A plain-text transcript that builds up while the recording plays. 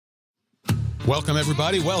Welcome,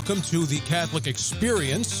 everybody. Welcome to the Catholic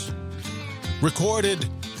Experience, recorded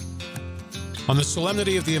on the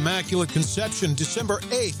Solemnity of the Immaculate Conception, December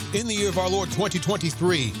 8th, in the year of our Lord,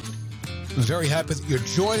 2023. I'm very happy that you're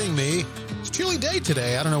joining me. It's a chilly day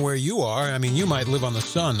today. I don't know where you are. I mean, you might live on the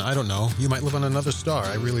sun. I don't know. You might live on another star.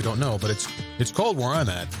 I really don't know. But it's cold where I'm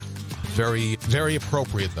at. Very, very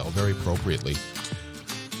appropriate, though. Very appropriately.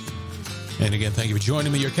 And again, thank you for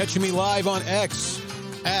joining me. You're catching me live on X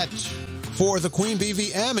at For the Queen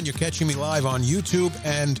BVM, and you're catching me live on YouTube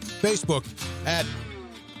and Facebook at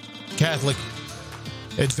Catholic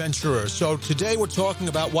Adventurer. So today we're talking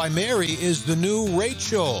about why Mary is the new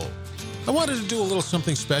Rachel. I wanted to do a little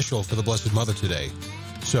something special for the Blessed Mother today.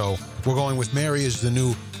 So we're going with Mary is the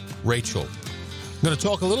new Rachel. I'm going to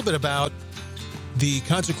talk a little bit about the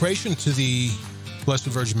consecration to the Blessed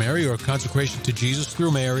Virgin Mary, or consecration to Jesus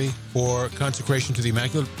through Mary, or consecration to the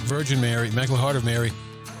Immaculate Virgin Mary, Immaculate Heart of Mary.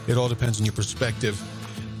 It all depends on your perspective.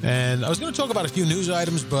 And I was going to talk about a few news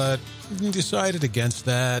items, but decided against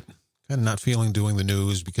that. Kind of not feeling doing the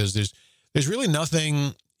news, because there's really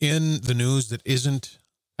nothing in the news that isn't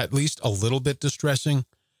at least a little bit distressing.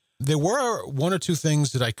 There were one or two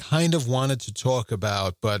things that I kind of wanted to talk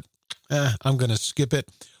about, but I'm going to skip it.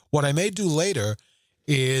 What I may do later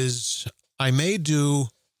is I may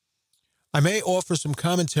offer some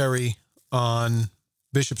commentary on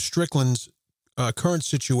Bishop Strickland's current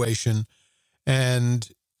situation, and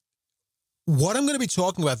what I'm going to be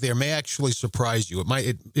talking about there may actually surprise you.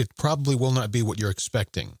 It probably will not be what you're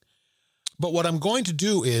expecting. But what I'm going to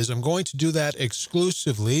do is I'm going to do that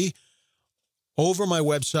exclusively over my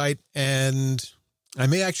website, and I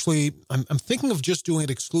may actually, I'm thinking of just doing it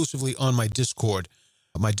exclusively on my Discord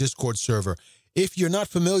server. If you're not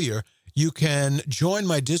familiar, you can join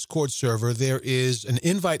my Discord server. There is an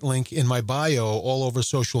invite link in my bio all over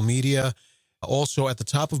social media. Also at the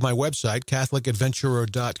top of my website,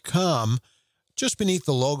 CatholicAdventurer.com, just beneath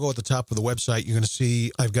the logo at the top of the website, you're going to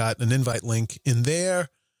see I've got an invite link in there,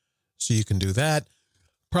 so you can do that.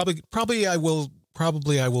 Probably I will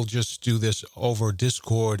just do this over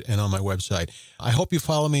Discord and on my website. I hope you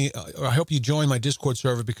follow me, or I hope you join my Discord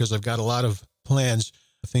server, because I've got a lot of plans,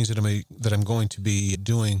 things that I'm going to be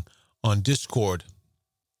doing on Discord.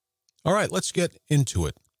 All right, let's get into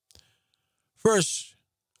it. First,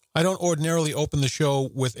 I don't ordinarily open the show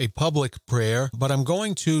with a public prayer, but I'm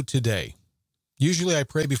going to today. Usually I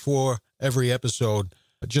pray before every episode,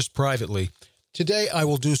 just privately. Today I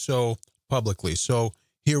will do so publicly. So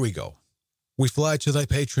here we go. We fly to thy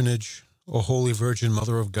patronage, O Holy Virgin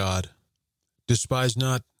Mother of God. Despise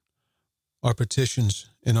not our petitions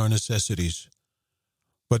and our necessities,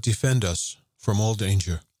 but defend us from all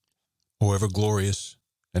danger, O ever glorious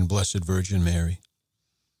and blessed Virgin Mary.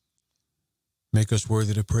 Make us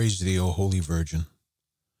worthy to praise thee, O Holy Virgin.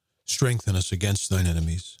 Strengthen us against thine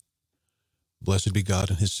enemies. Blessed be God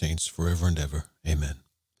and his saints forever and ever. Amen.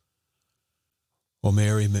 O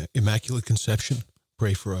Mary, Immaculate Conception,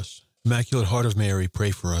 pray for us. Immaculate Heart of Mary,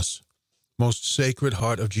 pray for us. Most Sacred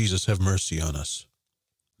Heart of Jesus, have mercy on us.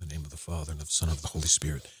 In the name of the Father, and of the Son, and of the Holy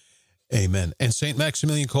Spirit. Amen. And St.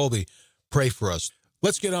 Maximilian Kolbe, pray for us.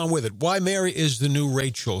 Let's get on with it. Why Mary is the new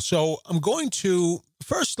Rachel. So I'm going to,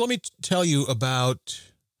 first, let me tell you about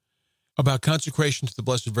consecration to the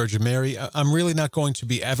Blessed Virgin Mary. I'm really not going to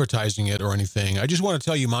be advertising it or anything. I just want to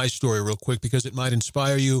tell you my story real quick, because it might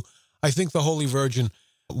inspire you. I think the Holy Virgin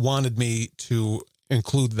wanted me to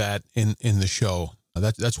include that in the show.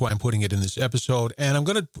 That's why I'm putting it in this episode. And I'm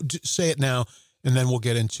going to say it now, and then we'll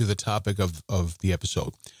get into the topic of the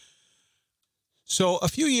episode. So a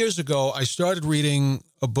few years ago, I started reading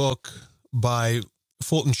a book by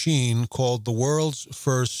Fulton Sheen called The World's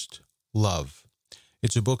First Love.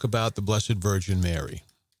 It's a book about the Blessed Virgin Mary.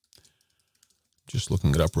 Just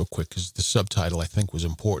looking it up real quick, because the subtitle, I think, was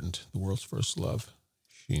important. The World's First Love,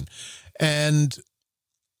 Sheen. And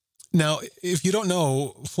now, if you don't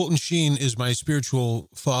know, Fulton Sheen is my spiritual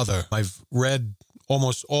father. I've read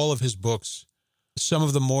almost all of his books, some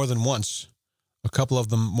of them more than once, a couple of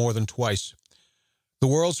them more than twice. The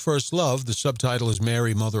World's First Love, the subtitle is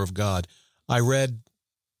Mary, Mother of God. I read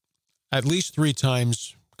at least 3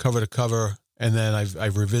 times, cover to cover, and then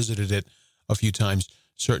I've revisited it a few times,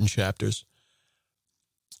 certain chapters.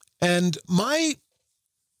 And I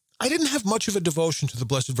didn't have much of a devotion to the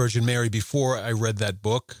Blessed Virgin Mary before I read that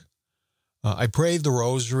book. I prayed the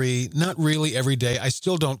rosary, not really every day. I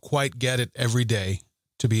still don't quite get it every day,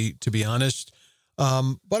 to be honest.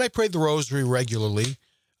 But I prayed the rosary regularly,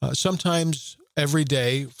 sometimes every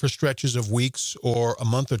day for stretches of weeks or a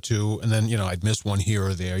month or two, and then, I'd miss one here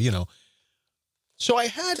or there, So I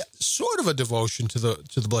had sort of a devotion to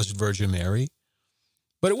the Blessed Virgin Mary,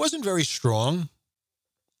 but it wasn't very strong.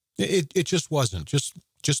 It just wasn't,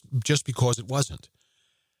 just because it wasn't.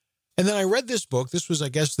 And then I read this book. This was, I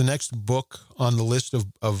guess, the next book on the list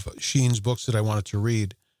of Sheen's books that I wanted to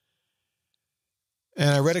read. And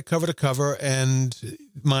I read it cover to cover, and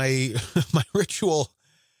my ritual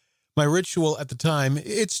at the time,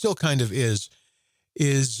 it still kind of is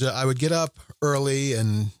I would get up early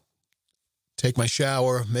and take my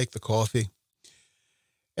shower, make the coffee,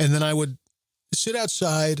 and then I would sit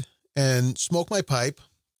outside and smoke my pipe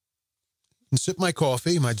and sip my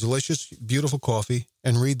coffee, my delicious, beautiful coffee,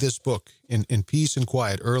 and read this book in peace and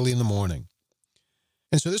quiet early in the morning.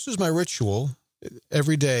 And so this was my ritual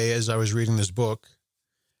every day as I was reading this book.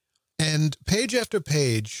 And page after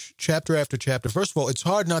page, chapter after chapter, first of all, it's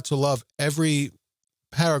hard not to love every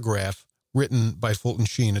paragraph written by Fulton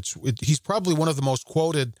Sheen. He's probably one of the most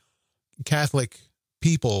quoted Catholic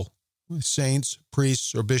people, saints,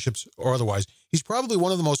 priests, or bishops, or otherwise. He's probably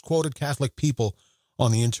one of the most quoted Catholic people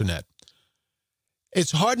on the internet.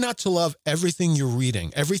 It's hard not to love everything you're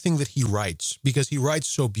reading, everything that he writes, because he writes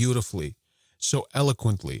so beautifully, so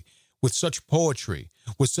eloquently, with such poetry,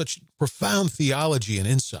 with such profound theology and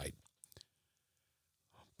insight.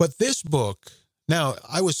 But this book, now,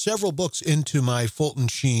 I was several books into my Fulton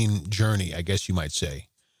Sheen journey, I guess you might say.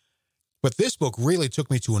 But this book really took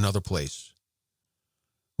me to another place,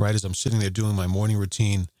 right, as I'm sitting there doing my morning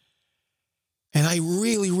routine. And I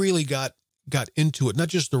really, really got into it, not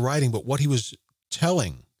just the writing, but what he was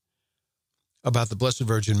telling about the Blessed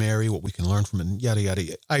Virgin Mary, what we can learn from it, and yada,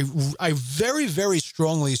 yada. I very, very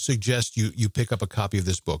strongly suggest you pick up a copy of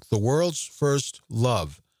this book, The World's First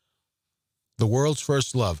Love. The World's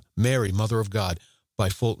First Love, Mary, Mother of God, by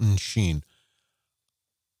Fulton Sheen.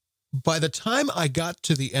 By the time I got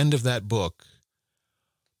to the end of that book,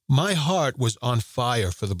 my heart was on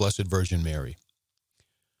fire for the Blessed Virgin Mary.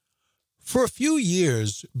 For a few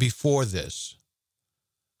years before this,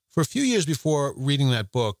 for a few years before reading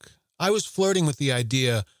that book, I was flirting with the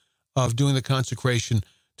idea of doing the consecration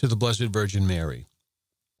to the Blessed Virgin Mary.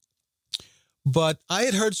 But I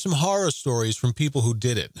had heard some horror stories from people who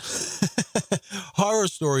did it. Horror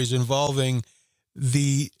stories involving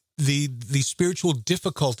the spiritual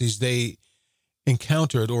difficulties they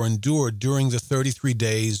encountered or endured during the 33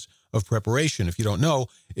 days of preparation. If you don't know,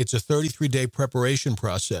 it's a 33-day preparation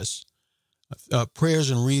process.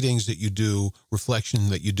 Prayers and readings that you do, reflection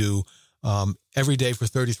that you do every day for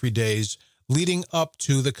 33 days, leading up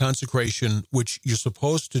to the consecration, which you're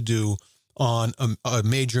supposed to do on a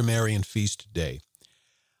major Marian feast day.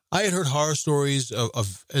 I had heard horror stories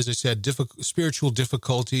of as I said, spiritual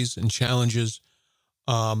difficulties and challenges,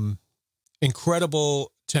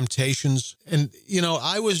 incredible temptations. And,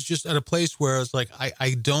 I was just at a place where I was like,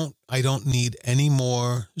 I don't need any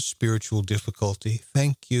more spiritual difficulty.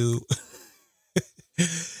 Thank you.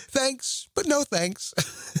 Thanks, but no thanks.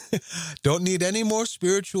 Don't need any more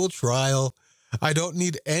spiritual trial. I don't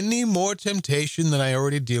need any more temptation than I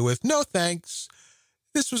already deal with. No thanks.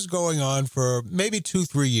 This was going on for maybe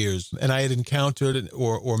 2-3 years, and I had encountered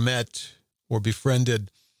or met or befriended,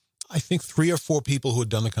 I think, 3 or 4 people who had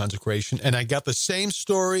done the consecration, and I got the same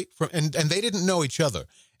story from, and they didn't know each other,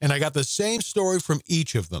 and I got the same story from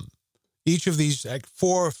each of them. Each of these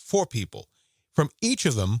four people, from each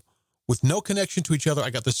of them, with no connection to each other, I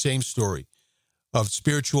got the same story of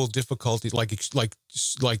spiritual difficulty, like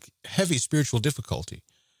heavy spiritual difficulty.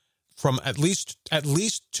 From at least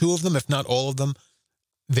 2 of them, if not all of them,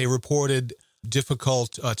 they reported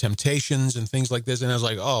difficult temptations and things like this. And I was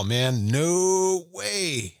like, oh man, no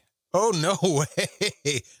way. Oh, no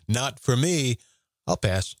way. Not for me. I'll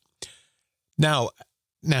pass. Now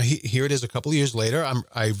here it is a couple of years later.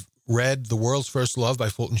 I've read The World's First Love by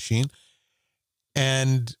Fulton Sheen,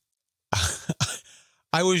 and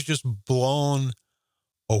I was just blown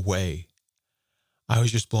away. I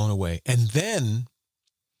was just blown away. And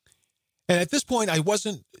at this point, I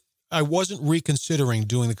wasn't reconsidering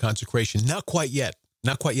doing the consecration. Not quite yet,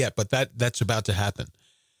 but that's about to happen.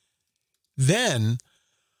 Then,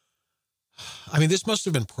 this must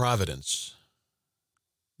have been providence.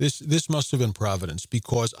 This must have been providence,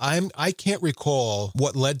 because I can't recall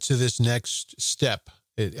what led to this next step.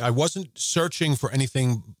 I wasn't searching for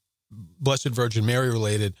anything Blessed Virgin Mary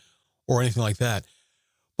related or anything like that.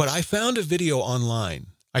 But I found a video online.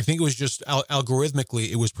 I think it was just algorithmically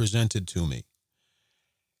it was presented to me.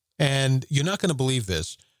 And you're not going to believe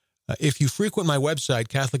this. If you frequent my website,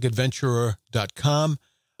 CatholicAdventurer.com,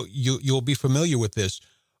 you'll be familiar with this.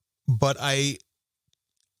 But I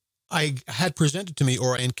had presented to me,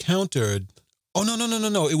 or I encountered. Oh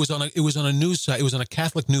no! It was on a news site. It was on a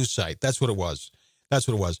Catholic news site. That's what it was.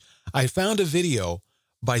 I found a video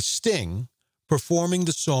by Sting performing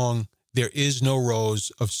the song, There Is No Rose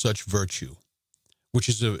of Such Virtue, which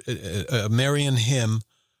is a Marian hymn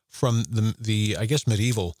from the I guess,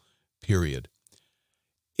 medieval period.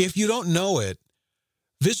 If you don't know it,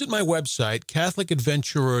 visit my website,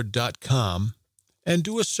 CatholicAdventurer.com, and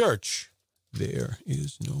do a search. There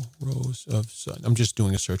is no rose of sun. I'm just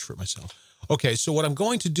doing a search for it myself. Okay, so what I'm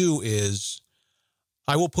going to do is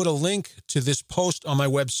I will put a link to this post on my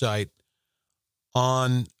website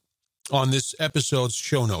on this episode's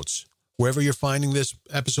show notes. Wherever you're finding this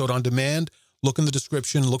episode on demand, look in the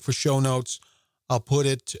description, look for show notes. I'll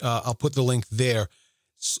put the link there.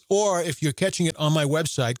 Or if you're catching it on my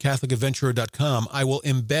website, CatholicAdventurer.com, I will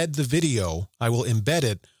embed the video. I will embed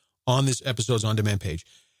it on this episode's on-demand page.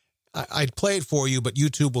 I'd play it for you, but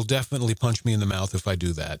YouTube will definitely punch me in the mouth if I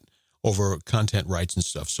do that over content rights and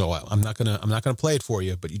stuff. So I'm not gonna play it for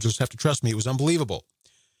you, but you just have to trust me. It was unbelievable.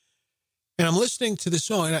 And I'm listening to this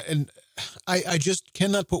song, and I just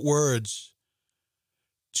cannot put words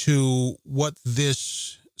to what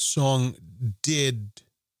this song did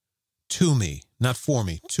to me, not for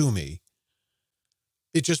me, to me.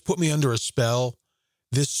 It just put me under a spell.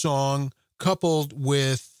 This song, coupled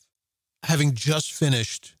with having just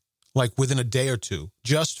finished, like within a day or two,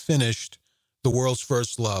 just finished The World's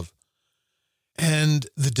First Love. And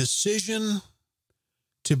the decision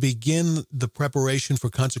to begin the preparation for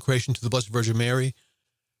consecration to the Blessed Virgin Mary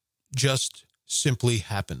just simply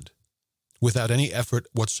happened. Without any effort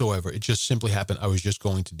whatsoever. It just simply happened. I was just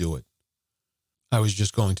going to do it.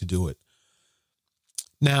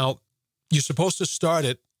 Now, you're supposed to start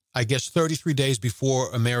it, I guess, 33 days before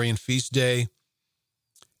a Marian feast day.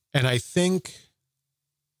 And I think,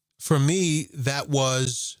 for me, that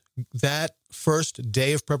first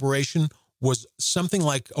day of preparation was something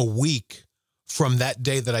like a week from that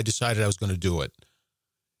day that I decided I was going to do it.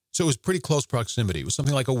 So it was pretty close proximity. It was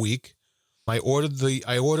something like a week. I ordered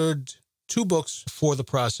 2 books for the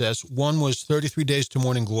process. One was 33 Days to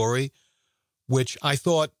Morning Glory, which I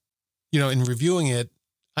thought, in reviewing it,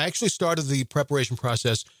 I actually started the preparation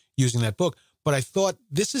process using that book, but I thought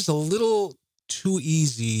this is a little too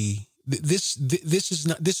easy. This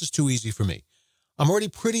is too easy for me. I'm already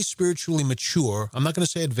pretty spiritually mature. I'm not going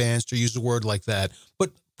to say advanced or use a word like that,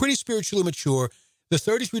 but pretty spiritually mature. The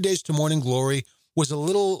 33 Days to Morning Glory was a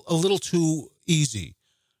little too easy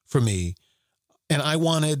for me, and I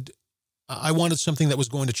wanted something that was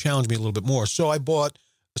going to challenge me a little bit more. So I bought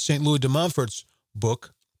St. Louis de Montfort's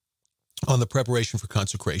book on the preparation for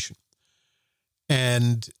consecration.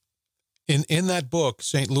 And in that book,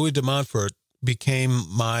 St. Louis de Montfort became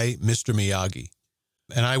my Mr. Miyagi.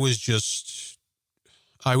 And I was just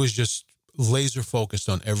laser focused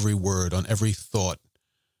on every word, on every thought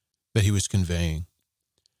that he was conveying.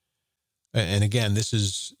 And again, this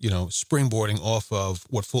is, springboarding off of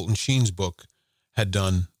what Fulton Sheen's book had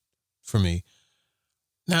done for me.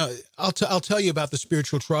 Now, I'll tell you about the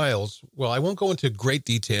spiritual trials. Well, I won't go into great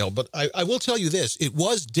detail, but I will tell you this. It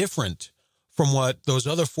was different from what those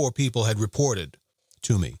other 4 people had reported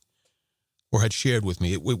to me or had shared with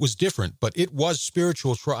me. It was different, but it was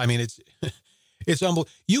spiritual trial. I mean, it's unbelievable.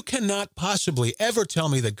 You cannot possibly ever tell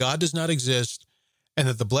me that God does not exist and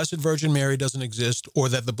that the Blessed Virgin Mary doesn't exist, or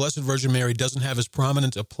that the Blessed Virgin Mary doesn't have as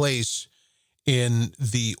prominent a place in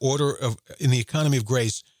the economy of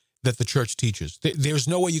grace that the church teaches. There's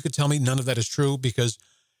no way you could tell me none of that is true, because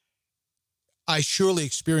I surely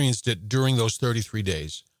experienced it during those 33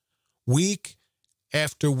 days. Week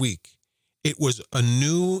after week, it was a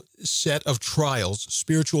new set of trials,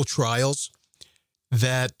 spiritual trials,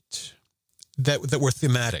 that were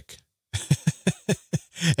thematic.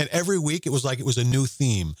 And every week, it was like it was a new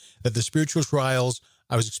theme, that the spiritual trials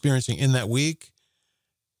I was experiencing in that week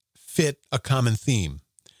fit a common theme.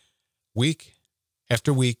 Week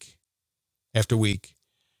after week after week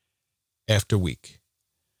after week.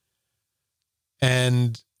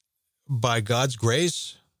 And by God's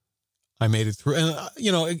grace, I made it through. And,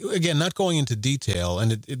 again, not going into detail,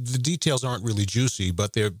 and the details aren't really juicy,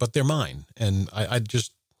 but they're mine. And I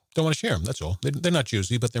just don't want to share them, that's all. They're not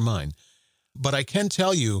juicy, but they're mine. But I can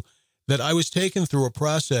tell you that I was taken through a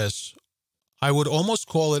process, I would almost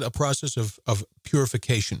call it a process of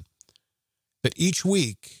purification. That each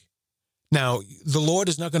week, now, the Lord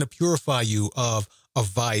is not going to purify you of a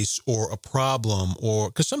vice or a problem,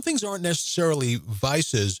 because some things aren't necessarily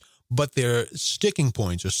vices, but they're sticking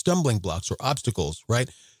points or stumbling blocks or obstacles, right?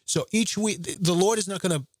 So each week, the Lord is not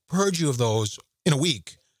going to purge you of those in a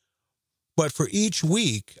week. But for each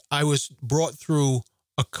week, I was brought through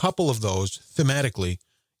a couple of those thematically,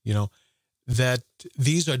 that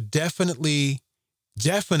these are definitely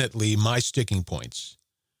my sticking points,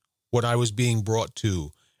 what I was being brought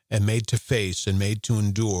to. and made to face and made to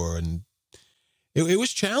endure. And it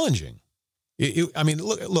was challenging. I mean,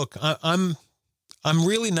 look, I'm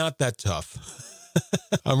really not that tough.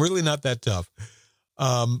 I'm really not that tough.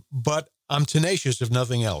 But I'm tenacious if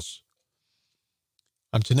nothing else.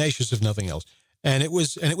 I'm tenacious if nothing else. And it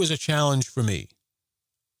was a challenge for me.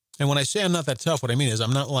 And when I say I'm not that tough, what I mean is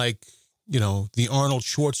I'm not like, the Arnold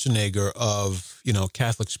Schwarzenegger of,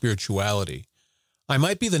 Catholic spirituality. I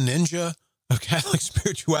might be the ninja of Catholic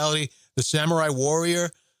spirituality, the samurai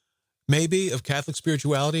warrior, maybe, of Catholic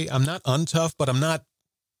spirituality. I'm not untough, but I'm not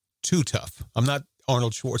too tough. I'm not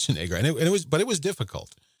Arnold Schwarzenegger. And it was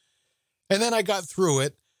difficult. And then I got through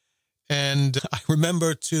it. And I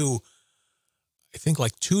remember I think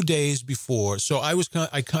like 2 days before. So I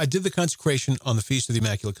did the consecration on the Feast of the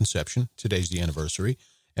Immaculate Conception. Today's the anniversary.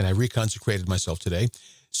 And I reconsecrated myself today.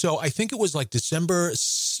 So I think it was like December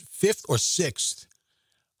 5th or 6th.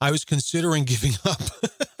 I was considering giving up.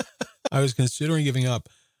 I was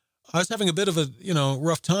having a bit of a,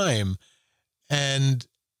 rough time. And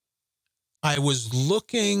I was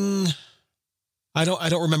looking, I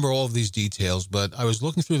don't remember all of these details, but I was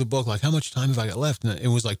looking through the book, like, how much time have I got left? And it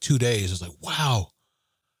was like 2 days. I was like, wow,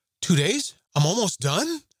 2 days? I'm almost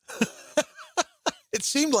done? It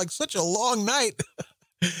seemed like such a long night.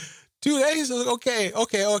 2 days? I was like,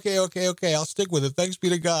 okay. I'll stick with it. Thanks be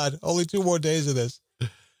to God. Only 2 more days of this.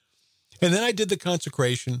 And then I did the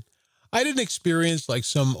consecration. I didn't experience like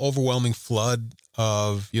some overwhelming flood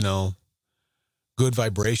of, good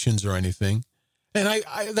vibrations or anything. And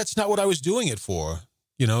I that's not what I was doing it for,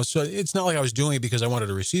 so it's not like I was doing it because I wanted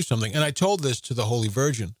to receive something. And I told this to the Holy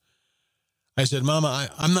Virgin. I said, Mama,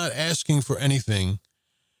 I'm not asking for anything.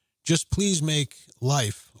 Just please make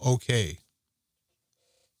life okay.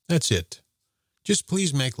 That's it. Just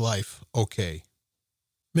please make life okay.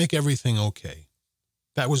 Make everything okay.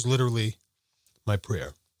 That was literally my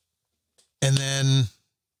prayer. And then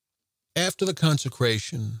after the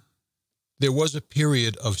consecration, there was a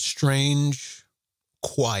period of strange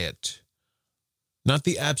quiet. Not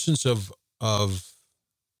the absence of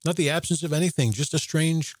anything, just a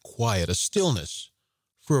strange quiet, a stillness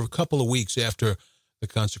for a couple of weeks after the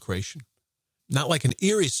consecration. Not like an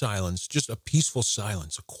eerie silence, just a peaceful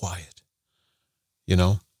silence, a quiet,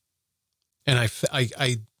 And I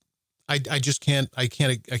just can't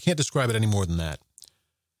describe it any more than that.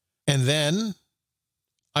 And then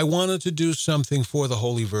I wanted to do something for the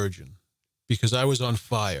Holy Virgin because I was on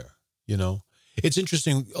fire, It's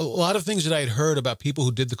interesting. A lot of things that I had heard about people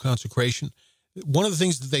who did the consecration, one of the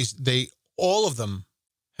things that they all of them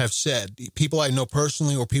have said, people I know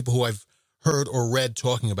personally or people who I've heard or read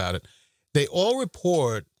talking about it, they all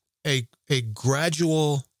report a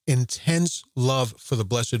gradual, intense love for the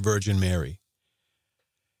Blessed Virgin Mary.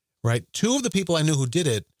 Right? 2 of the people I knew who did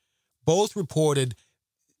it both reported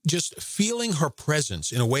just feeling her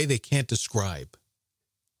presence in a way they can't describe.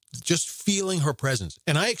 Just feeling her presence.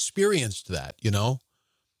 And I experienced that,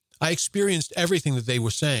 I experienced everything that they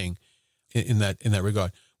were saying in that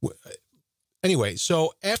regard. Anyway,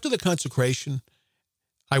 so after the consecration,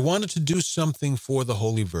 I wanted to do something for the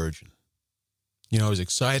Holy Virgin. I was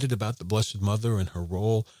excited about the Blessed Mother and her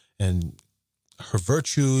role and her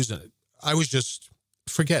virtues. And I was just,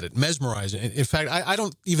 forget it, mesmerizing. In fact, I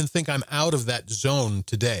don't even think I'm out of that zone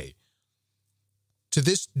today. To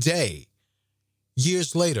this day,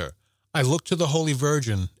 years later, I look to the Holy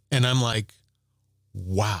Virgin and I'm like,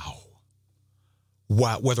 wow.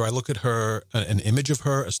 Whether I look at her, an image of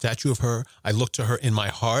her, a statue of her, I look to her in my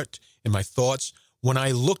heart, in my thoughts. When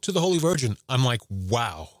I look to the Holy Virgin, I'm like,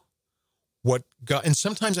 wow. What God, and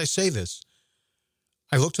sometimes I say this,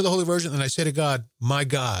 I look to the Holy Virgin and I say to God, my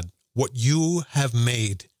God, what you have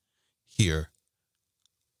made here,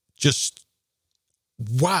 just,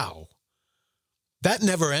 wow. That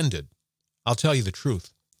never ended. I'll tell you the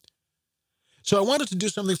truth. So I wanted to do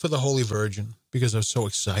something for the Holy Virgin because I was so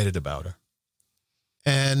excited about her.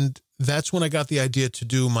 And that's when I got the idea to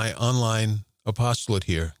do my online apostolate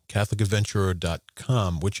here,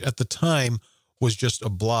 CatholicAdventurer.com, which at the time was just a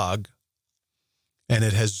blog. And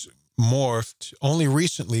it has only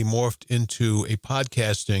recently morphed into a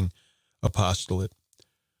podcasting apostolate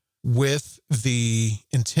with the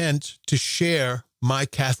intent to share my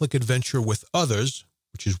Catholic adventure with others,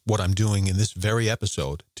 which is what I'm doing in this very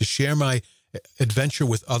episode, to share my adventure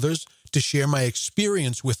with others, to share my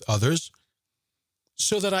experience with others,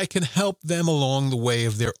 so that I can help them along the way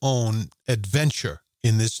of their own adventure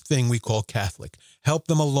in this thing we call Catholic. Help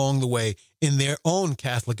them along the way in their own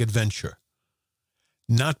Catholic adventure.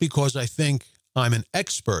 Not because I think I'm an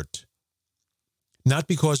expert, not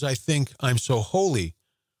because I think I'm so holy,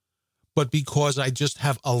 but because I just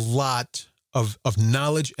have a lot of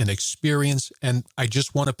knowledge and experience, and I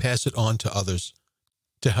just want to pass it on to others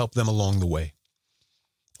to help them along the way.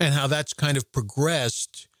 And how that's kind of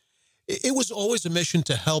progressed. It was always a mission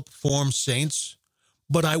to help form saints,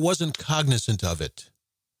 but I wasn't cognizant of it.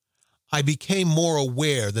 I became more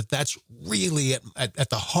aware that that's really at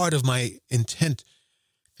the heart of my intent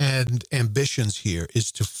and ambitions here,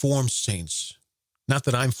 is to form saints. Not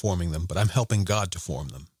that I'm forming them, but I'm helping God to form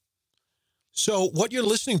them. So what you're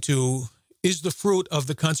listening to is the fruit of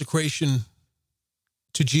the consecration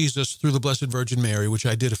to Jesus through the Blessed Virgin Mary, which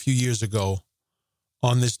I did a few years ago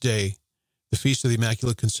on this day, the Feast of the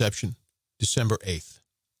Immaculate Conception, December 8th.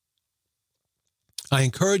 I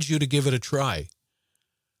encourage you to give it a try,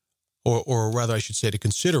 or rather I should say to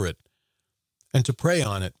consider it and to pray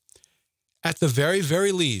on it. At the very,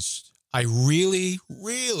 very least, I really,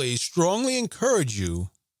 really strongly encourage you,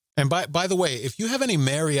 and by the way, if you have any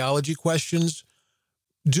Mariology questions,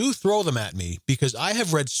 do throw them at me, because I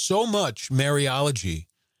have read so much Mariology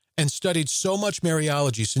and studied so much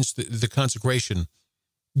Mariology since the consecration.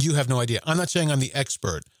 You have no idea. I'm not saying I'm the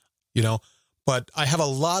expert, but I have a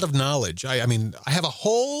lot of knowledge. I mean, I have a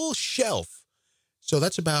whole shelf. So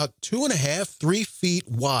that's about 2.5, 3 feet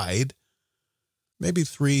wide, maybe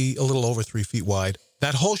a little over 3 feet wide.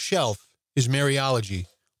 That whole shelf is Mariology.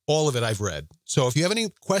 All of it I've read. So if you have any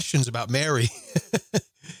questions about Mary,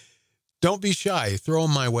 don't be shy. Throw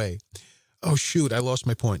them my way. Oh, shoot, I lost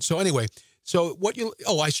my point. So anyway,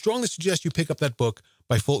 I strongly suggest you pick up that book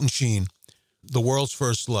by Fulton Sheen, The World's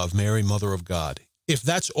First Love, Mary, Mother of God. If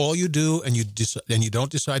that's all you do and you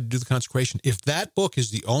don't decide to do the consecration, if that book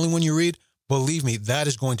is the only one you read, believe me, that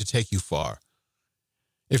is going to take you far.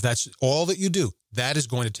 If that's all that you do, that is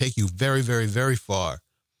going to take you very, very, very far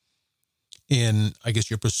in, I guess,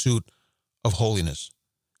 your pursuit of holiness.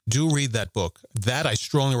 Do read that book. That I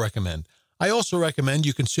strongly recommend. I also recommend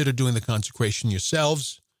you consider doing the consecration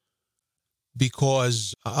yourselves,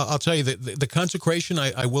 because I'll tell you that the consecration,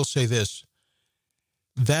 I will say this,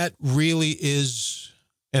 that really is,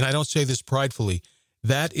 and I don't say this pridefully,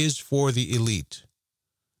 that is for the elite.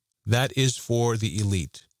 That is for the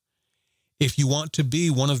elite. If you want to be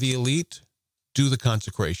one of the elite, do the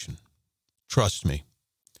consecration. Trust me.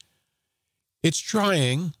 It's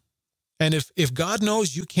trying, and if God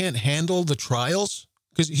knows you can't handle the trials,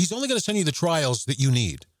 because he's only going to send you the trials that you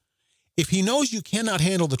need. If he knows you cannot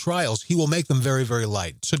handle the trials, he will make them very, very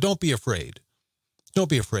light. So don't be afraid. Don't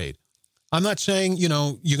be afraid. I'm not saying, you're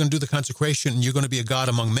going to do the consecration and you're going to be a God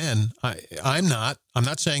among men. I'm not. I'm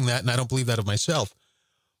not saying that, and I don't believe that of myself.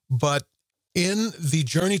 But in the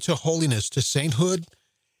journey to holiness, to sainthood,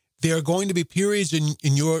 there are going to be periods in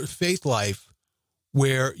your faith life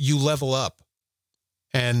where you level up.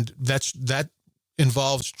 And that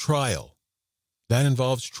involves trial. That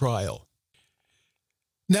involves trial.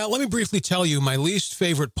 Now, let me briefly tell you my least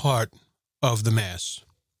favorite part of the Mass.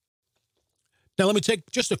 Now, let me take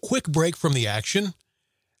just a quick break from the action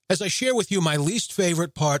as I share with you my least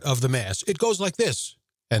favorite part of the Mass. It goes like this.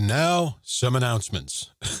 And now, some announcements.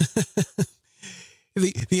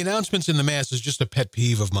 The announcements in the Mass is just a pet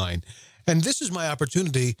peeve of mine. And this is my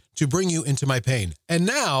opportunity to bring you into my pain. And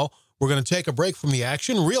now, we're going to take a break from the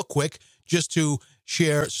action real quick just to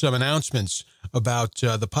share some announcements about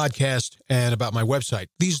the podcast and about my website.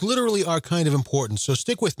 These literally are kind of important, so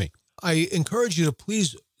stick with me. I encourage you to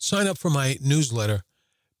please sign up for my newsletter,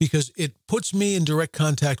 because it puts me in direct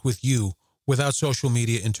contact with you without social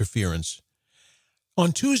media interference.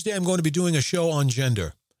 On Tuesday, I'm going to be doing a show on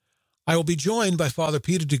gender. I will be joined by Father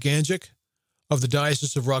Peter Duganjic of the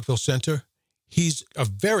Diocese of Rockville Center. He's a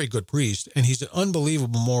very good priest, and he's an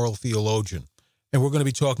unbelievable moral theologian. And we're going to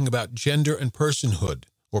be talking about gender and personhood,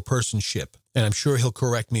 or personship. And I'm sure he'll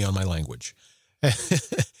correct me on my language.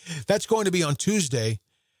 That's going to be on Tuesday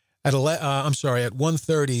at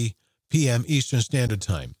 1:30 p.m. Eastern Standard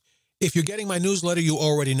Time. If you're getting my newsletter, you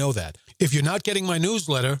already know that. If you're not getting my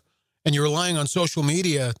newsletter and you're relying on social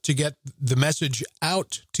media to get the message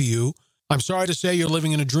out to you, I'm sorry to say you're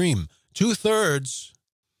living in a dream. Two-thirds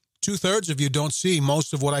of you don't see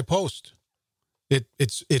most of what I post.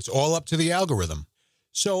 It's all up to the algorithm.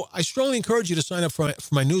 So I strongly encourage you to sign up for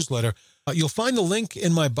my newsletter. You'll find the link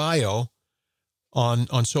in my bio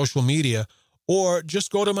on social media, or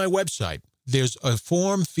just go to my website. There's a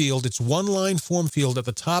form field. It's one-line form field at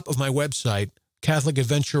the top of my website,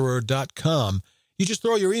 CatholicAdventurer.com. You just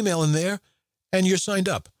throw your email in there, and you're signed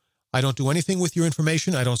up. I don't do anything with your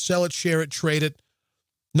information. I don't sell it, share it, trade it,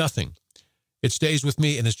 nothing. It stays with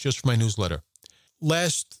me, and it's just for my newsletter.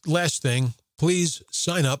 Last thing, please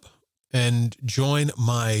sign up and join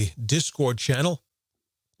my Discord channel,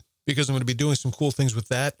 because I'm going to be doing some cool things with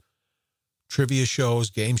that, trivia shows,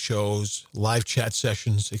 game shows, live chat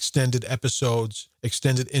sessions, extended episodes,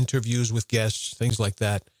 extended interviews with guests, things like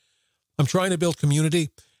that. I'm trying to build community,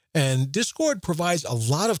 and Discord provides a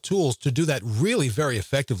lot of tools to do that really very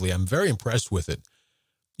effectively. I'm very impressed with it.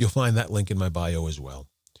 You'll find that link in my bio as well.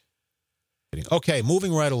 Okay,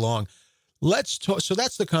 moving right along. Let's talk. So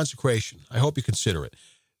that's the consecration. I hope you consider it.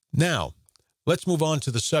 Now, let's move on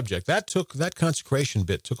to the subject. That consecration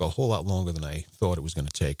bit took a whole lot longer than I thought it was going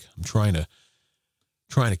to take. I'm trying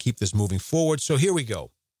to keep this moving forward. So here we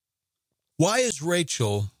go. Why is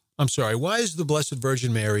the Blessed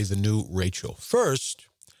Virgin Mary the new Rachel? First,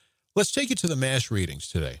 let's take you to the Mass readings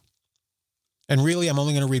today. And really, I'm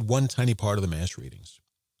only going to read one tiny part of the Mass readings,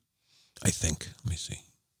 I think. Let me see.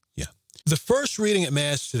 Yeah. The first reading at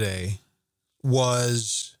Mass today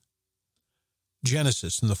was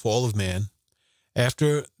Genesis and the fall of man.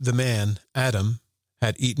 After the man, Adam,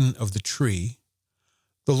 had eaten of the tree,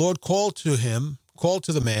 the Lord called to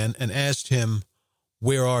the man and asked him,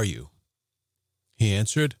 "Where are you?" He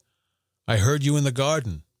answered, "I heard you in the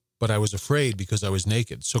garden, but I was afraid because I was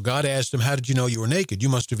naked." So God asked him, "How did you know you were naked? You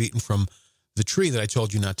must have eaten from the tree that I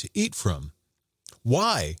told you not to eat from.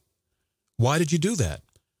 Why? Why did you do that?"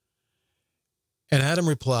 And Adam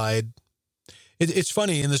replied, it's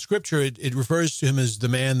funny, in the scripture, it refers to him as the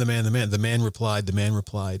man, the man, the man. The man replied, the man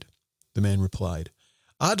replied, the man replied.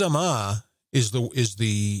 Adamah is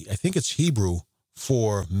the I think it's Hebrew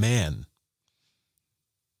for man.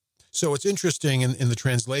 So it's interesting in the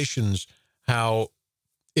translations how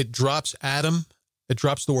it drops Adam, it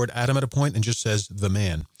drops the word Adam at a point and just says the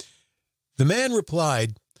man. The man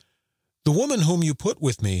replied, "The woman whom you put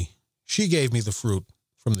with me, she gave me the fruit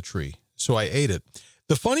from the tree, so I ate it."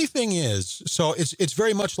 The funny thing is, so it's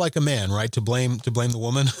very much like a man, right? To blame the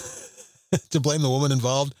woman, to blame the woman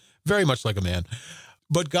involved, very much like a man.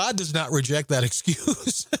 But God does not reject that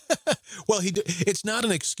excuse. Well, it's not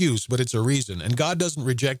an excuse, but it's a reason. And God doesn't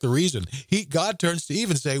reject the reason. God turns to Eve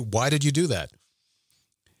and say, "Why did you do that?"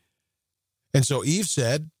 And so Eve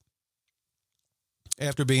said,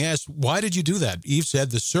 after being asked, "Why did you do that?" Eve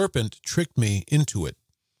said, "The serpent tricked me into it,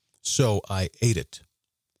 so I ate it."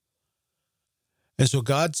 And so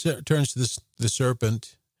God turns to the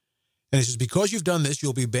serpent, and he says, "Because you've done this,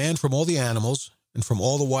 you'll be banned from all the animals and from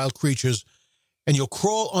all the wild creatures, and you'll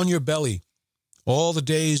crawl on your belly all the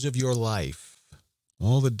days of your life."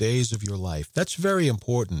 All the days of your life. That's very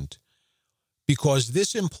important, because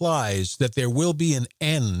this implies that there will be an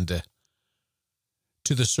end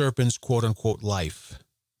to the serpent's quote-unquote life.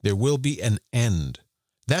 There will be an end.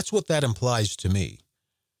 That's what that implies to me.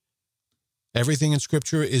 Everything in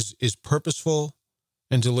Scripture is purposeful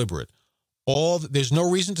and deliberate. There's no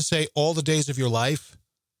reason to say all the days of your life,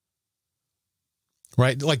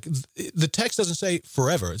 right? Like the text doesn't say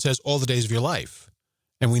forever. It says all the days of your life.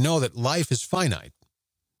 And we know that life is finite.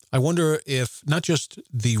 I wonder if not just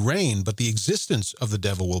the reign, but the existence of the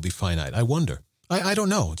devil will be finite. I wonder. I don't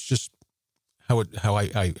know. It's just how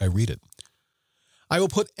I read it. "I will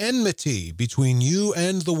put enmity between you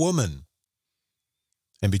and the woman,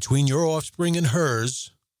 and between your offspring and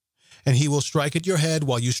hers, and he will strike at your head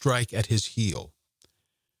while you strike at his heel."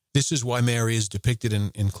 This is why Mary is depicted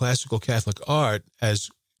in classical Catholic art as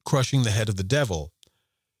crushing the head of the devil,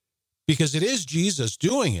 because it is Jesus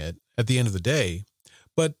doing it at the end of the day,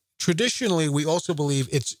 but traditionally we also believe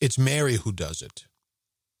it's Mary who does it.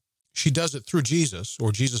 She does it through Jesus,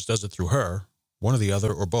 or Jesus does it through her, one or the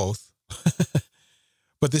other, or both.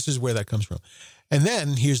 But this is where that comes from. And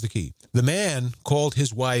then, here's the key. The man called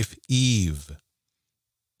his wife Eve,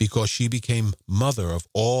 because she became mother of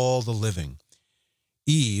all the living.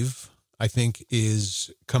 Eve, I think,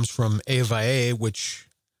 comes from Evae, which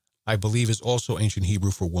I believe is also ancient Hebrew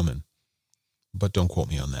for woman. But don't quote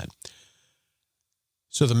me on that.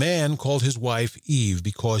 So the man called his wife Eve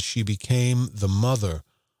because she became the mother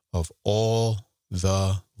of all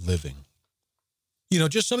the living. You know,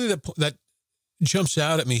 just something that jumps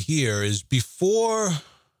out at me here is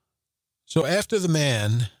after the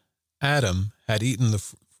man, Adam, had eaten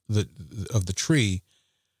of the tree,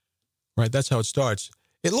 right? That's how it starts.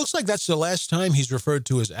 It looks like that's the last time he's referred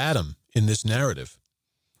to as Adam in this narrative.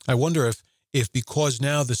 I wonder if because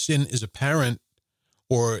now the sin is apparent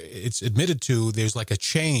or it's admitted to, there's like a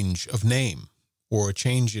change of name or a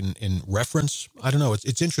change in reference. I don't know.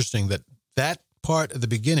 It's interesting that part at the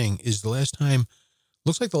beginning is the last time,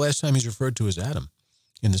 looks like the last time he's referred to as Adam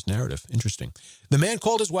in this narrative. Interesting. The man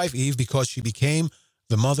called his wife Eve because she became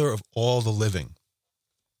the mother of all the living.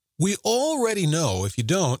 We already know, if you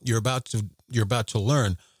don't, you're about to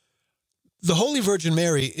learn, the Holy Virgin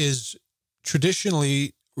Mary is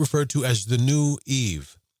traditionally referred to as the new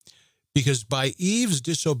Eve, because by Eve's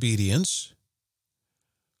disobedience,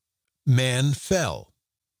 man fell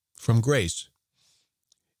from grace.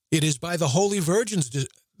 It is by the Holy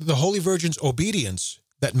Virgin's obedience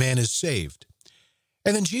that man is saved.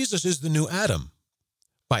 And then Jesus is the new Adam.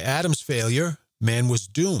 By Adam's failure, man was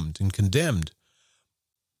doomed and condemned.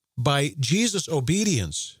 By Jesus'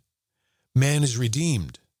 obedience, man is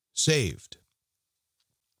redeemed, saved.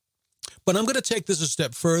 But I'm going to take this a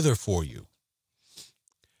step further for you.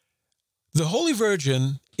 The Holy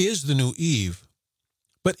Virgin is the new Eve,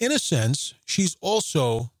 but in a sense, she's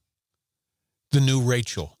also the new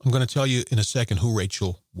Rachel. I'm going to tell you in a second who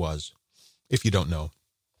Rachel was, if you don't know.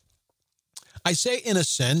 I say in a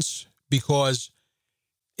sense because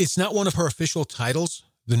it's not one of her official titles,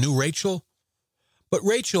 the new Rachel, but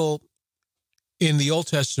Rachel in the Old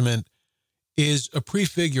Testament is a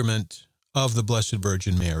prefigurement of the Blessed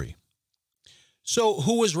Virgin Mary. So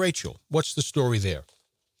who was Rachel? What's the story there?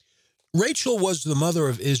 Rachel was the mother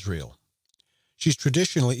of Israel. She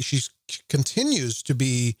continues to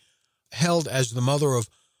be held as the mother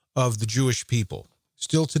of the Jewish people.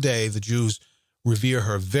 Still today, the Jews revere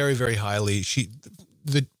her very, very highly.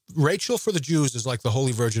 Rachel for the Jews is like the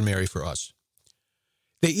Holy Virgin Mary for us.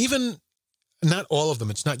 They even, not all of them,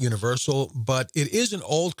 it's not universal, but it is an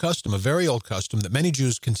old custom, a very old custom that many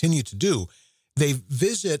Jews continue to do. They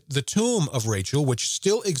visit the tomb of Rachel, which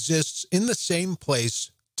still exists in the same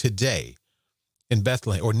place today in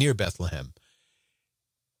Bethlehem or near Bethlehem.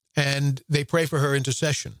 And they pray for her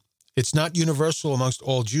intercession. It's not universal amongst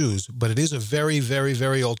all Jews, but it is a very, very,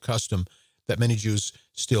 very old custom that many Jews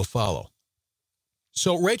still follow.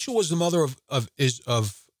 So Rachel was the mother of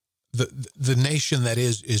the nation that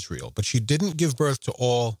is Israel, but she didn't give birth to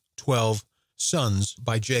all 12 sons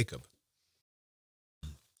by Jacob.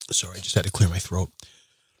 Sorry, I just had to clear my throat.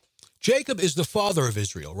 Jacob is the father of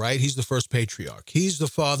Israel, right? He's the first patriarch. He's the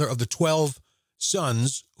father of the 12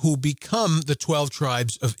 sons who become the 12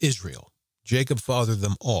 tribes of Israel. Jacob fathered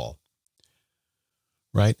them all,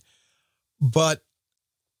 right? But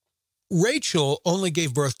Rachel only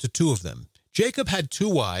gave birth to 2 of them. Jacob had 2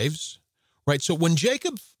 wives, right? So when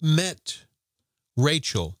Jacob met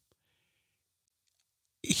Rachel,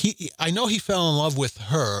 I know he fell in love with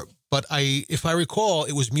her, but if I recall,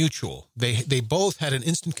 it was mutual. They both had an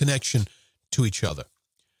instant connection to each other.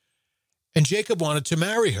 And Jacob wanted to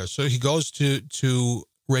marry her, so he goes to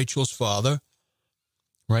Rachel's father,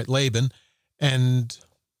 right, Laban, and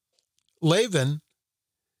Laban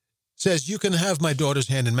says, "You can have my daughter's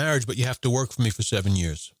hand in marriage, but you have to work for me for 7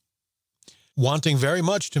 years." Wanting very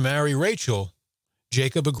much to marry Rachel,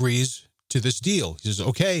 Jacob agrees to this deal. He says,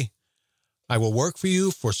 "Okay, I will work for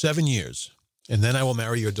you for 7 years, and then I will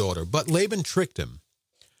marry your daughter." But Laban tricked him.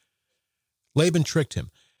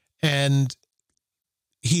 And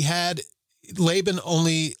Laban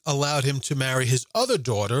only allowed him to marry his other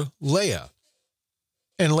daughter, Leah.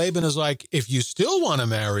 And Laban is like, "If you still want to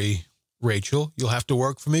marry Rachel, you'll have to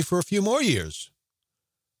work for me for a few more years."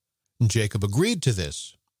 And Jacob agreed to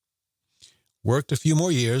this. Worked a few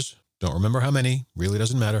more years, don't remember how many, really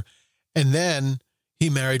doesn't matter. And then he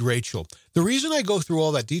married Rachel. The reason I go through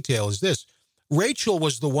all that detail is this. Rachel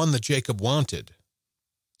was the one that Jacob wanted.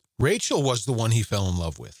 Rachel was the one he fell in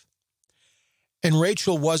love with. And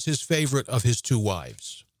Rachel was his favorite of his 2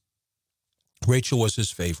 wives. Rachel was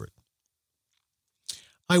his favorite.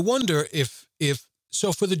 I wonder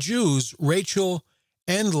so for the Jews, Rachel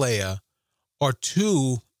and Leah are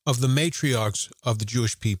 2 of the matriarchs of the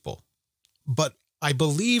Jewish people. But I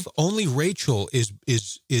believe only Rachel is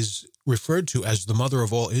referred to as the mother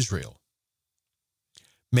of all Israel.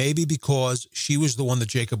 Maybe because she was the one that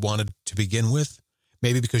Jacob wanted to begin with.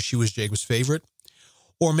 Maybe because she was Jacob's favorite.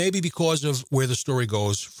 Or maybe because of where the story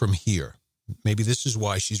goes from here. Maybe this is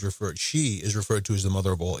why she is referred to as the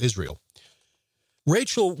mother of all Israel.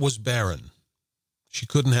 Rachel was barren. She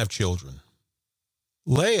couldn't have children.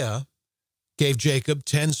 Leah gave Jacob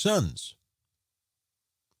 10 sons.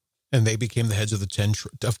 And they became the heads of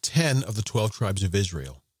 10 of the 12 tribes of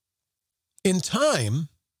Israel. In time,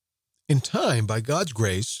 by God's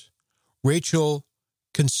grace, Rachel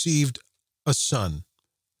conceived a son.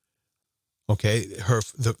 Okay,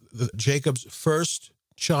 Jacob's first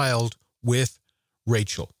child with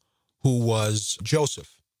Rachel, who was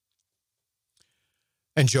Joseph.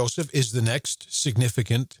 And Joseph is the next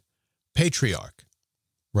significant patriarch,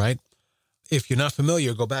 right? If you're not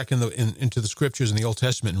familiar, go back into the scriptures in the Old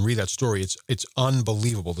Testament and read that story. It's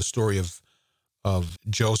unbelievable, the story of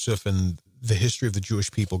Joseph and the history of the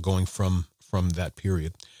Jewish people going from that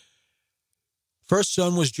period. First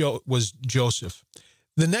son was Joseph.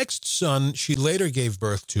 The next son she later gave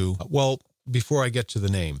birth to, well, before I get to the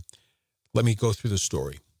name, let me go through the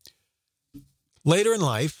story. Later in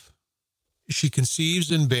life, she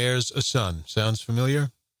conceives and bears a son. Sounds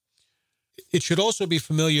familiar? It should also be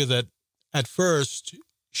familiar that at first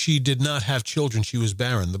she did not have children. She was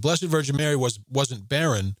barren. The Blessed Virgin Mary wasn't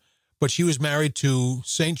barren, but she was married to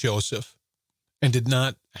Saint Joseph and did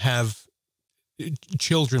not have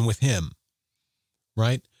children with him,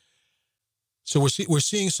 right? So we're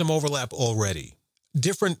seeing some overlap already.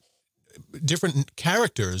 Different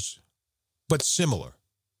characters, but similar,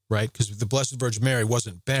 right? Because the Blessed Virgin Mary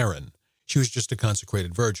wasn't barren. She was just a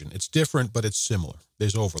consecrated virgin. It's different, but it's similar.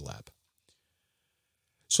 There's overlap.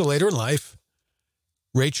 So later in life,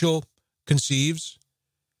 Rachel conceives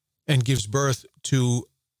and gives birth to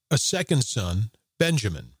a second son,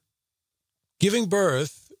 Benjamin. Giving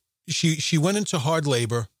birth, she went into hard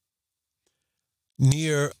labor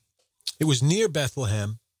near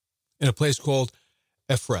Bethlehem in a place called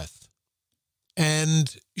Ephrath.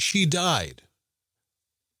 And she died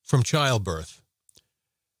from childbirth.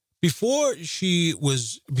 Before she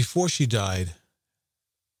died,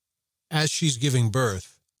 as she's giving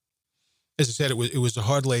birth, as I said, it was a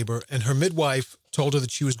hard labor, and her midwife told her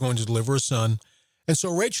that she was going to deliver a son. And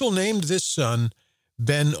so Rachel named this son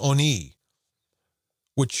Ben-Oni,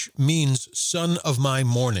 which means son of my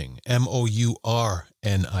mourning, Mourning,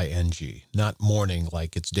 not mourning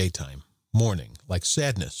like it's daytime, mourning, like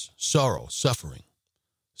sadness, sorrow, suffering,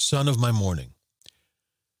 son of my mourning.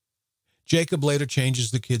 Jacob later changes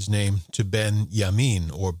the kid's name to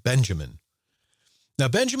Ben-Yamin, or Benjamin. Now,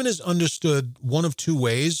 Benjamin is understood one of two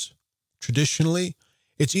ways. Traditionally,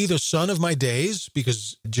 it's either son of my days,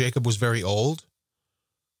 because Jacob was very old.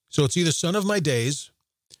 So it's either son of my days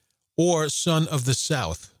or son of the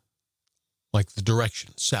south, like the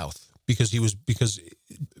direction, south, because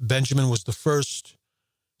Benjamin was the first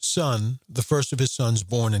of his sons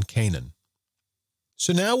born in Canaan.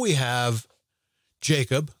 So now we have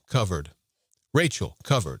Jacob covered, Rachel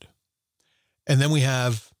covered, and then we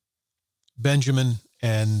have Benjamin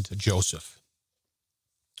and Joseph.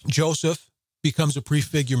 Joseph becomes a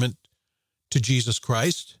prefigurement to Jesus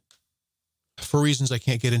Christ for reasons I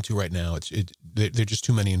can't get into right now. They're just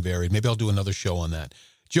too many and varied. Maybe I'll do another show on that.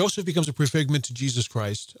 Joseph becomes a prefigurement to Jesus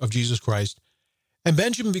Christ, and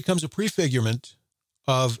Benjamin becomes a prefigurement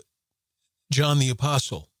of John the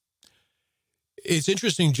Apostle. It's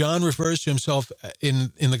interesting, John refers to himself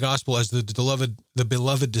in the gospel as the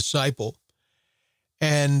beloved disciple,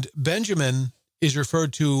 and Benjamin is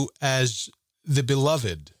referred to as the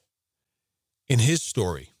beloved in his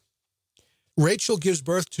story. Rachel gives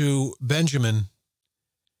birth to Benjamin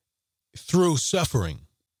through suffering.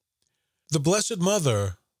 The Blessed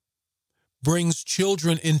Mother brings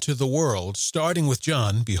children into the world, starting with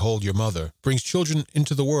John, behold your mother, brings children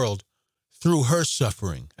into the world through her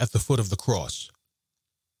suffering at the foot of the cross.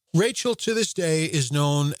 Rachel to this day is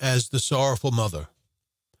known as the Sorrowful Mother.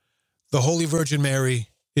 The Holy Virgin Mary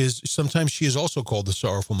sometimes she is also called the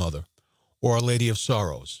Sorrowful Mother, or Our Lady of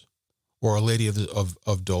Sorrows, or Our Lady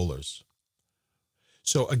of Dolors.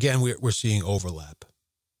 So again, we're seeing overlap.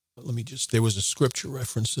 There was a scripture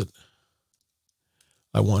reference that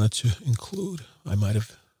I wanted to include. I might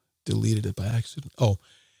have deleted it by accident. Oh,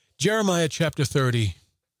 Jeremiah chapter 30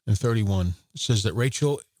 and 31 says that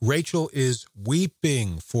Rachel is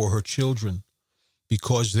weeping for her children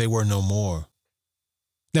because they were no more.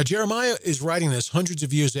 Now, Jeremiah is writing this hundreds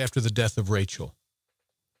of years after the death of Rachel.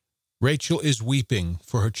 Rachel is weeping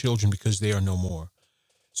for her children because they are no more.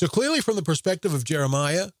 So clearly from the perspective of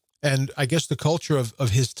Jeremiah, and I guess the culture of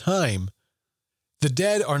his time, the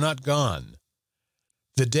dead are not gone.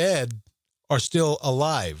 The dead are still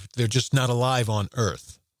alive. They're just not alive on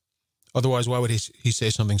earth. Otherwise, why would he say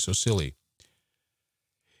something so silly?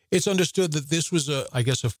 It's understood that this was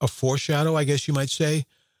a foreshadow, I guess you might say,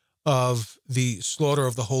 of the slaughter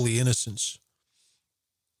of the holy innocents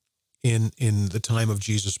in the time of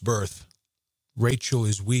Jesus' birth. Rachel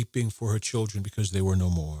is weeping for her children because they were no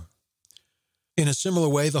more. In a similar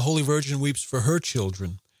way, the Holy Virgin weeps for her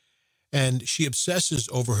children, and she obsesses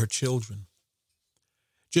over her children.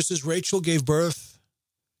 Just as Rachel gave birth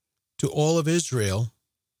to all of Israel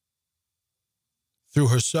through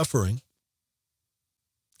her suffering,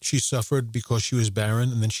 she suffered because she was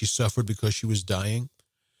barren, and then she suffered because she was dying.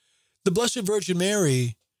 The Blessed Virgin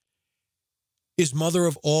Mary is mother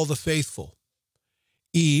of all the faithful.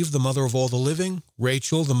 Eve, the mother of all the living.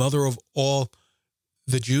 Rachel, the mother of all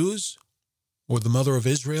the Jews, or the mother of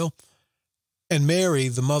Israel. And Mary,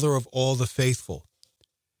 the mother of all the faithful.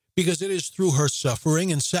 Because it is through her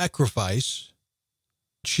suffering and sacrifice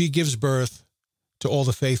she gives birth to all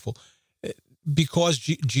the faithful. Because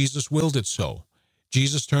Jesus willed it so.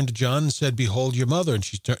 Jesus turned to John and said, behold your mother. And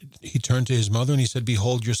he turned to his mother and he said,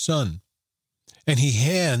 behold your son. And he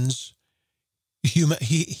hands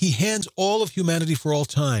He hands all of humanity for all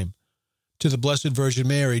time to the Blessed Virgin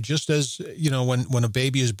Mary, just as, when a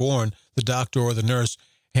baby is born, the doctor or the nurse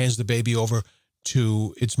hands the baby over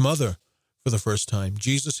to its mother for the first time.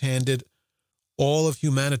 Jesus handed all of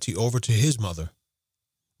humanity over to his mother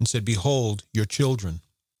and said, "Behold, your children."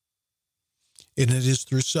 And it is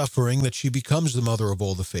through suffering that she becomes the mother of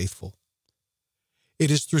all the faithful. It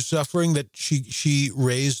is through suffering that she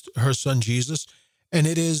raised her son Jesus, and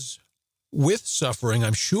it is with suffering,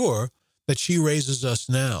 I'm sure, that she raises us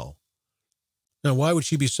now. Now, why would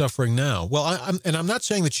she be suffering now? Well, I'm not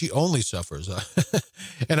saying that she only suffers,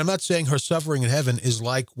 and I'm not saying her suffering in heaven is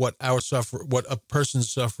like what a person's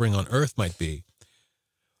suffering on earth might be.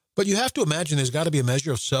 But you have to imagine there's got to be a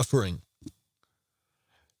measure of suffering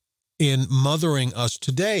in mothering us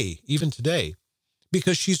today, even today,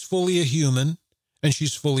 because she's fully a human and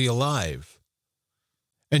she's fully alive.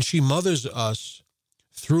 And she mothers us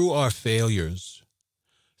through our failures,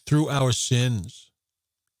 through our sins,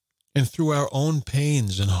 and through our own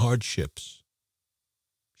pains and hardships.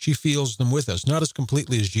 She feels them with us, not as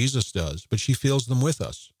completely as Jesus does, but she feels them with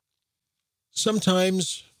us.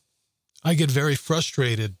 Sometimes I get very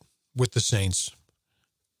frustrated with the saints.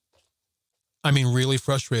 I mean, really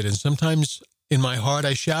frustrated. And sometimes in my heart,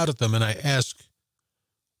 I shout at them and I ask,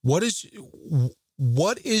 what is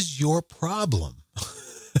your problem?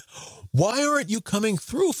 Why aren't you coming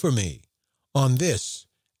through for me on this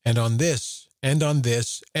and on this and on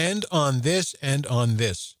this and on this and on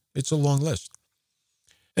this? It's a long list.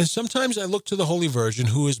 And sometimes I look to the Holy Virgin,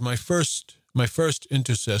 who is my first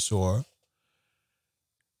intercessor,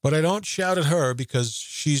 but I don't shout at her because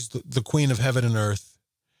she's the queen of heaven and earth.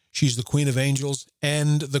 She's the queen of angels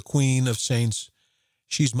and the queen of saints.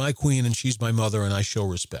 She's my queen and she's my mother, and I show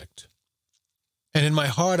respect. And in my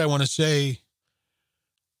heart, I want to say,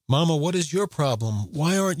 Mama, what is your problem?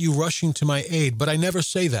 Why aren't you rushing to my aid? But I never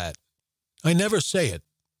say that. I never say it.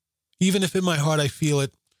 Even if in my heart I feel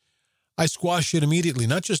it, I squash it immediately,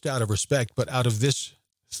 not just out of respect, but out of this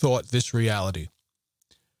thought, this reality.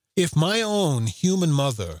 If my own human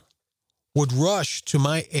mother would rush to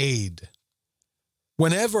my aid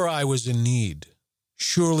whenever I was in need,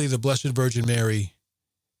 surely the Blessed Virgin Mary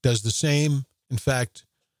does the same, in fact,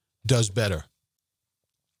 does better.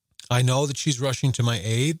 I know that she's rushing to my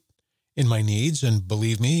aid in my needs, and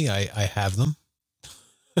believe me, I have them.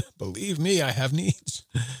 Believe me, I have needs.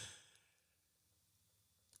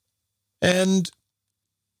 And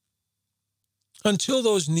until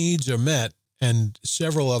those needs are met, and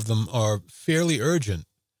several of them are fairly urgent,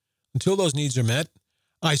 until those needs are met,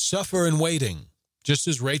 I suffer in waiting, just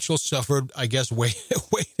as Rachel suffered, I guess,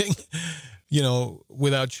 waiting,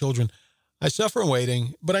 without children. I suffer in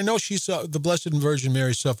waiting, but I know the Blessed Virgin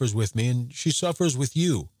Mary suffers with me, and she suffers with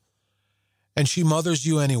you. And she mothers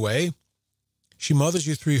you anyway. She mothers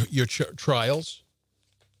you through your trials,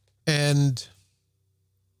 and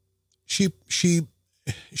she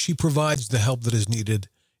provides the help that is needed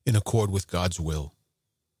in accord with God's will.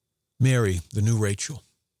 Mary, the new Rachel.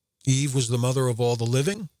 Eve was the mother of all the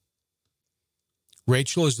living.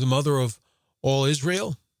 Rachel is the mother of all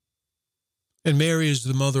Israel. And Mary is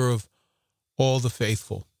the mother of all the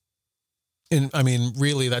faithful. And I mean,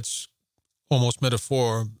 really, that's almost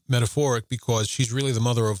metaphoric, because she's really the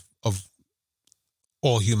mother of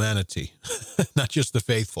all humanity, not just the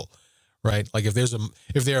faithful, right? Like if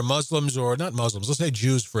there are Muslims, or not Muslims, let's say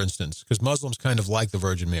Jews, for instance, because Muslims kind of like the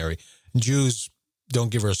Virgin Mary, and Jews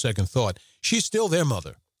don't give her a second thought. She's still their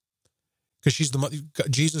mother, because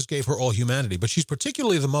Jesus gave her all humanity, but she's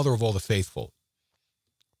particularly the mother of all the faithful,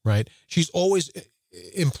 right? She's always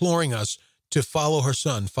imploring us to follow her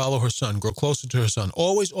son, grow closer to her son.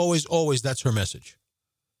 Always, always, always, that's her message.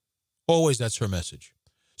 Always, that's her message.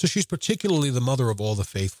 So she's particularly the mother of all the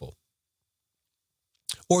faithful.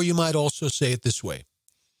 Or you might also say it this way.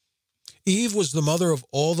 Eve was the mother of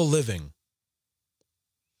all the living.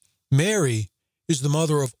 Mary is the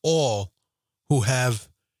mother of all who have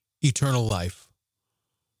eternal life,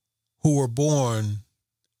 who were born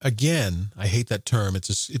again. I hate that term. It's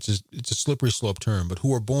a slippery slope term, but who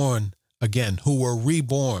were born again, who were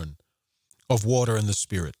reborn of water and the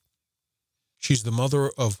Spirit. She's the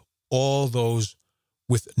mother of all those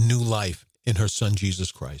with new life in her Son,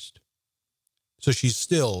 Jesus Christ. So she's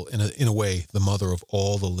still, in a way, the mother of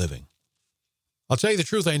all the living. I'll tell you the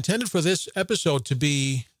truth. I intended for this episode to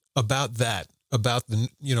be about that, about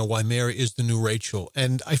why Mary is the new Rachel.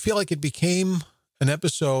 And I feel like it became an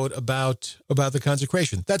episode about the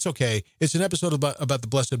consecration. That's okay. It's an episode about the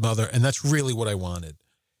Blessed Mother, and that's really what I wanted.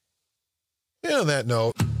 And on that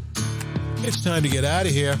note, it's time to get out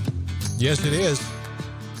of here. Yes, it is.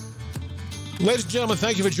 Ladies and gentlemen,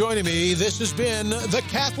 thank you for joining me. This has been The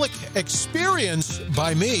Catholic Experience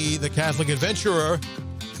by me, the Catholic Adventurer.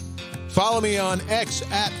 Follow me on X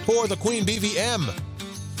at ForTheQueenBVM.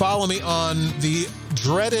 Follow me on the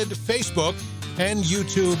dreaded Facebook and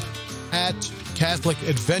YouTube at Catholic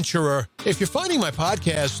Adventurer. If you're finding my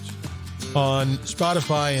podcast on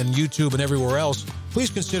Spotify and YouTube and everywhere else,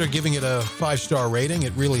 please consider giving it a 5-star rating.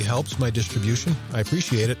 It really helps my distribution. I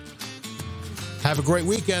appreciate it. Have a great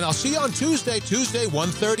weekend. I'll see you on Tuesday,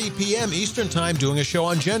 1:30 p.m. Eastern Time, doing a show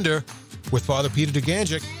on gender with Father Peter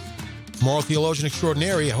Duganjic, Moral Theologian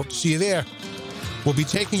Extraordinary. I hope to see you there. We'll be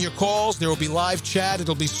taking your calls. There will be live chat.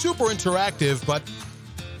 It'll be super interactive, but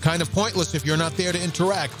kind of pointless if you're not there to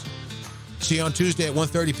interact. See you on Tuesday at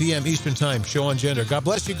 1:30 p.m. Eastern Time, show on gender. God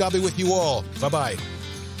bless you. God be with you all. Bye-bye.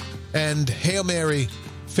 And Hail Mary,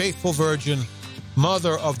 faithful Virgin,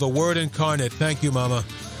 Mother of the Word incarnate. Thank you, Mama.